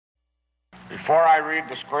Before I read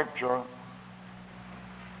the scripture,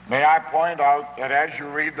 may I point out that as you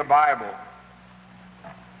read the Bible,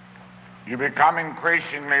 you become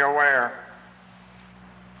increasingly aware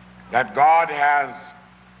that God has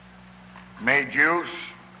made use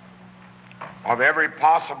of every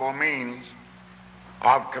possible means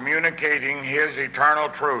of communicating His eternal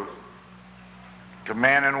truth to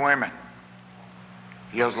men and women.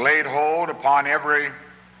 He has laid hold upon every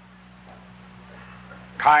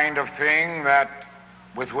kind of thing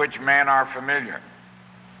with which men are familiar.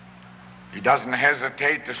 He doesn't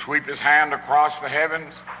hesitate to sweep his hand across the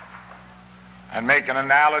heavens and make an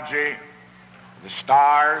analogy: the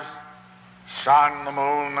stars, sun, the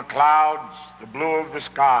moon, the clouds, the blue of the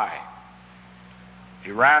sky.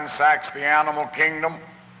 He ransacks the animal kingdom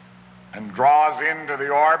and draws into the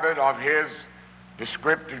orbit of his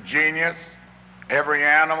descriptive genius every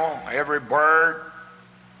animal, every bird,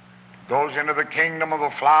 goes into the kingdom of the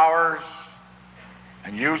flowers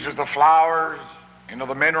and uses the flowers into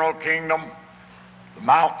the mineral kingdom, the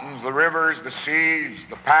mountains, the rivers, the seas,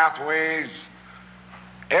 the pathways.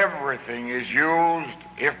 Everything is used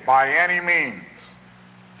if by any means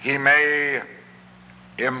He may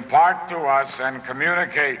impart to us and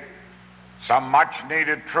communicate some much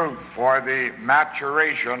needed truth for the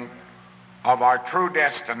maturation of our true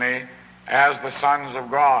destiny as the sons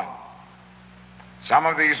of God. Some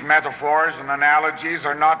of these metaphors and analogies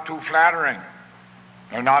are not too flattering.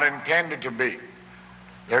 They're not intended to be.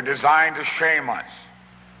 They're designed to shame us.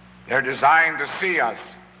 They're designed to see us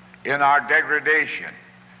in our degradation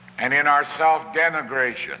and in our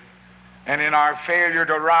self-denigration and in our failure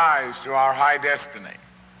to rise to our high destiny.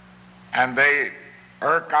 And they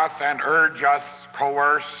irk us and urge us,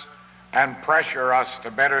 coerce and pressure us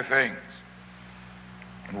to better things.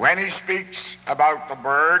 And when He speaks about the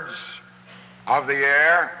birds of the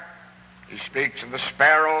air, He speaks of the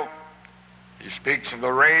sparrow, He speaks of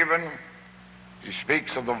the raven, He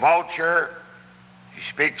speaks of the vulture, He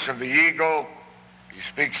speaks of the eagle, He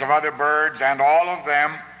speaks of other birds, and all of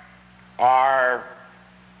them are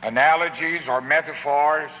analogies or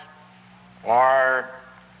metaphors or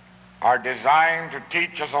are designed to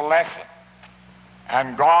teach us a lesson.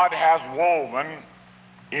 And God has woven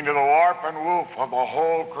into the warp and woof of the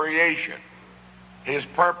whole creation His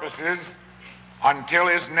purposes until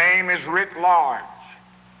His name is writ large,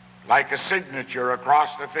 like a signature across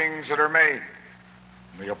the things that are made.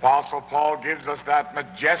 The Apostle Paul gives us that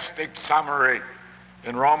majestic summary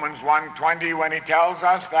in Romans 1:20 when he tells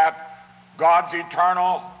us that God's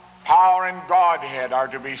eternal power and Godhead are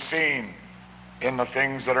to be seen in the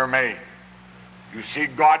things that are made. You see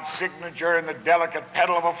God's signature in the delicate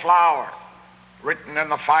petal of a flower, written in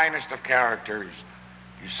the finest of characters.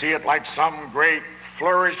 You see it like some great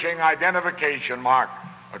flourishing identification mark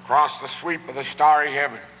across the sweep of the starry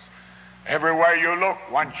heavens. Everywhere you look,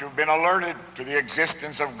 once you've been alerted to the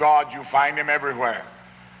existence of God, you find Him everywhere.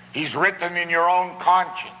 He's written in your own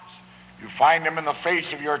conscience. You find Him in the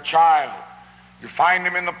face of your child. You find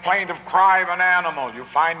Him in the plaintive cry of an animal. You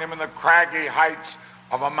find Him in the craggy heights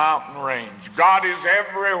of a mountain range. God is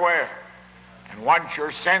everywhere. And once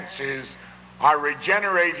your senses are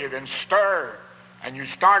regenerated and stirred, and you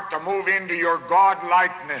start to move into your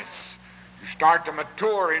God-likeness, you start to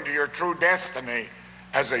mature into your true destiny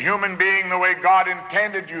as a human being the way God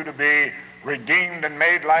intended you to be, redeemed and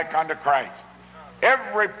made like unto Christ.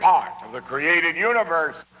 Every part of the created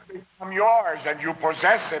universe becomes yours, and you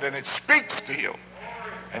possess it, and it speaks to you,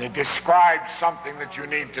 and it describes something that you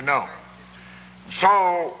need to know.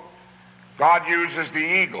 So God uses the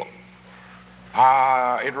eagle.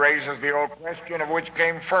 It raises the old question of which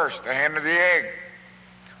came first, the hen or the egg.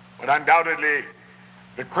 But undoubtedly,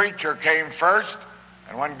 the creature came first,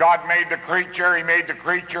 and when God made the creature, He made the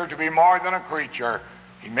creature to be more than a creature.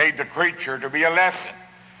 He made the creature to be a lesson.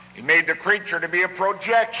 He made the creature to be a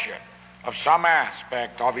projection of some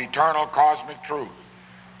aspect of eternal cosmic truth.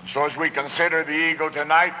 And so as we consider the eagle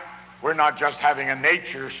tonight, we're not just having a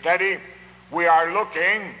nature study. We are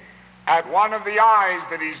looking at one of the I's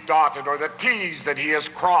that He's dotted or the T's that He has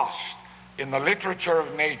crossed in the literature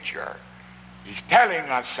of nature. He's telling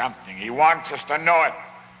us something. He wants us to know it.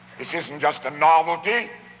 This isn't just a novelty.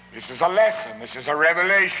 This is a lesson. This is a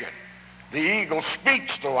revelation. The eagle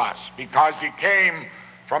speaks to us because he came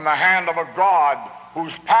from the hand of a God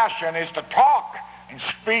whose passion is to talk and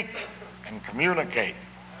speak and communicate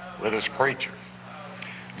with His creatures.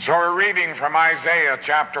 And so we're reading from Isaiah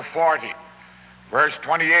chapter 40, verse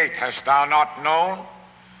 28. Hast thou not known?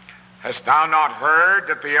 Hast thou not heard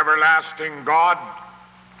that the everlasting God,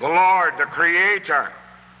 the Lord, the Creator,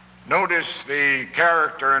 notice the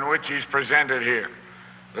character in which He's presented here,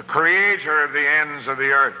 the Creator of the ends of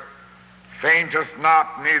the earth, fainteth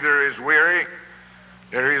not, neither is weary.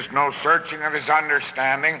 There is no searching of his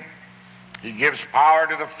understanding. He gives power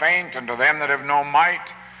to the faint, and to them that have no might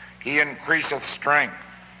he increaseth strength.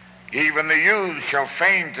 Even the youth shall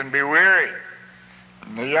faint and be weary,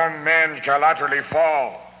 and the young men shall utterly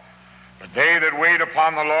fall. But they that wait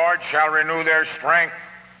upon the Lord shall renew their strength.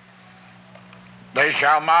 They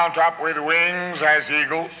shall mount up with wings as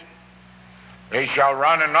eagles. They shall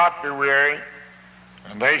run and not be weary,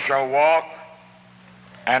 and they shall walk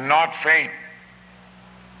and not faint.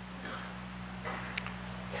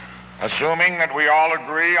 Assuming that we all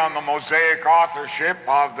agree on the Mosaic authorship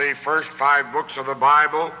of the first 5 books of the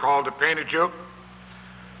Bible, called the Pentateuch,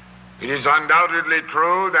 it is undoubtedly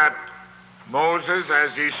true that Moses,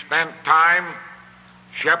 as he spent time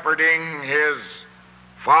shepherding his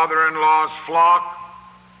father-in-law's flock,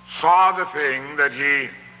 saw the thing that he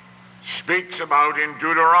speaks about in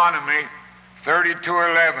Deuteronomy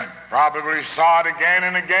 32:11. Probably saw it again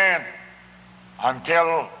and again,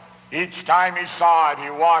 until each time he saw it, he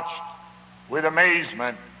watched with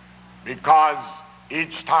amazement, because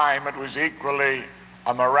each time it was equally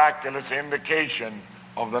a miraculous indication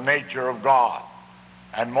of the nature of God.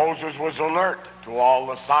 And Moses was alert to all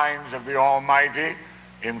the signs of the Almighty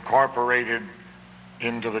incorporated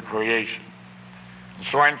into the creation. And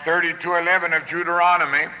so in 32:11 of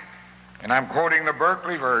Deuteronomy, and I'm quoting the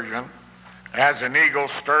Berkeley version, as an eagle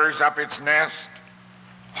stirs up its nest,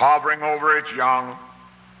 hovering over its young,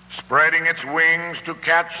 spreading its wings to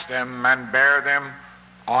catch them and bear them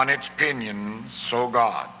on its pinions, so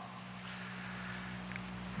God.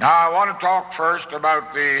 Now I want to talk first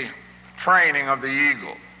about the training of the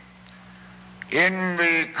eagle. In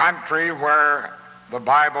the country where the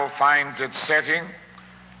Bible finds its setting,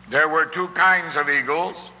 there were 2 kinds of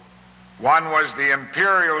eagles. One was the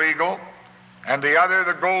imperial eagle, and the other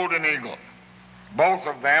the golden eagle. Both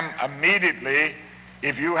of them immediately,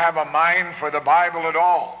 if you have a mind for the Bible at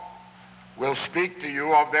all, will speak to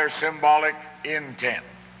you of their symbolic intent.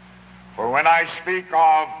 For when I speak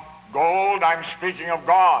of gold, I'm speaking of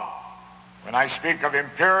God. When I speak of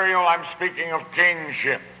imperial, I'm speaking of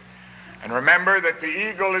kingship. And remember that the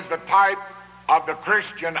eagle is the type of the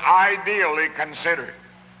Christian ideally considered.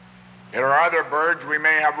 There are other birds we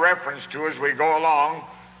may have reference to as we go along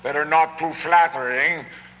that are not too flattering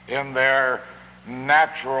in their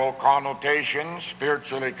natural connotations,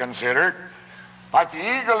 spiritually considered. But the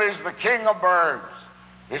eagle is the king of birds,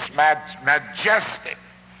 this majestic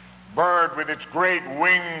bird with its great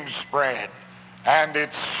wings spread and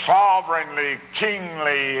its sovereignly,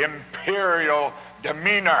 kingly, imperial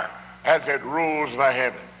demeanor as it rules the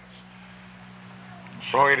heavens.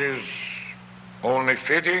 So it is only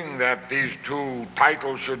fitting that these 2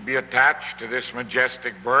 titles should be attached to this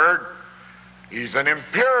majestic bird. He's an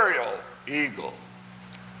imperial eagle,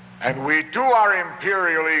 and we too are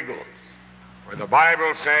imperial eagles, for the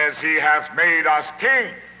Bible says he hath made us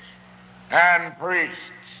kings and priests.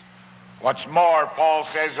 What's more, Paul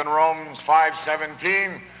says in Romans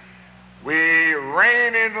 5:17, we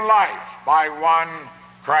reign in life by one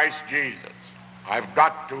Christ Jesus. I've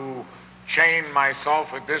got to chain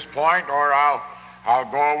myself at this point, or I'll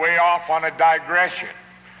go away off on a digression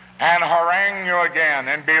and harangue you again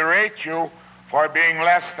and berate you for being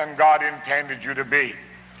less than God intended you to be.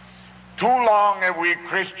 Too long have we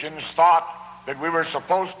Christians thought that we were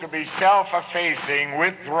supposed to be self-effacing,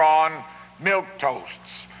 withdrawn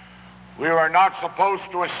milquetoasts. We were not supposed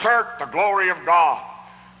to assert the glory of God.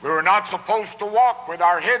 We were not supposed to walk with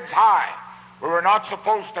our heads high. We were not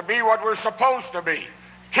supposed to be what we're supposed to be.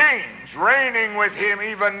 Kings reigning with him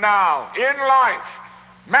even now in life,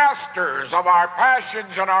 masters of our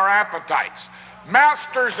passions and our appetites,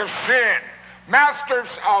 masters of sin, masters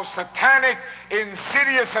of satanic,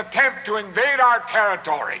 insidious attempt to invade our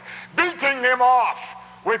territory, beating them off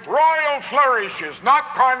with royal flourishes, not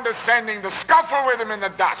condescending to scuffle with them in the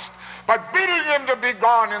dust, but bidding them to be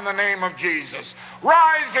gone in the name of Jesus,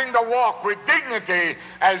 rising to walk with dignity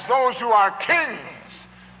as those who are kings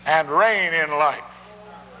and reign in life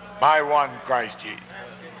by one Christ Jesus.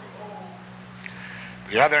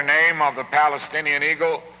 The other name of the Palestinian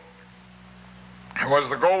eagle was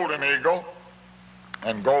the golden eagle,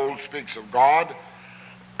 and gold speaks of God,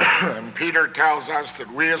 and Peter tells us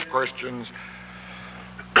that we as Christians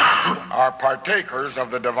are partakers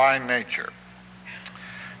of the divine nature.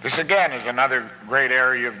 This again is another great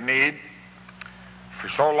area of need. For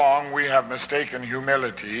so long we have mistaken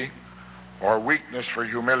humility or weakness for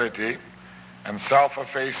humility and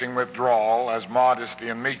self-effacing withdrawal as modesty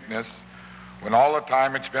and meekness, when all the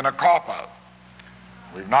time it's been a cop-out.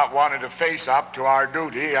 We've not wanted to face up to our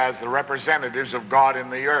duty as the representatives of God in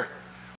the earth.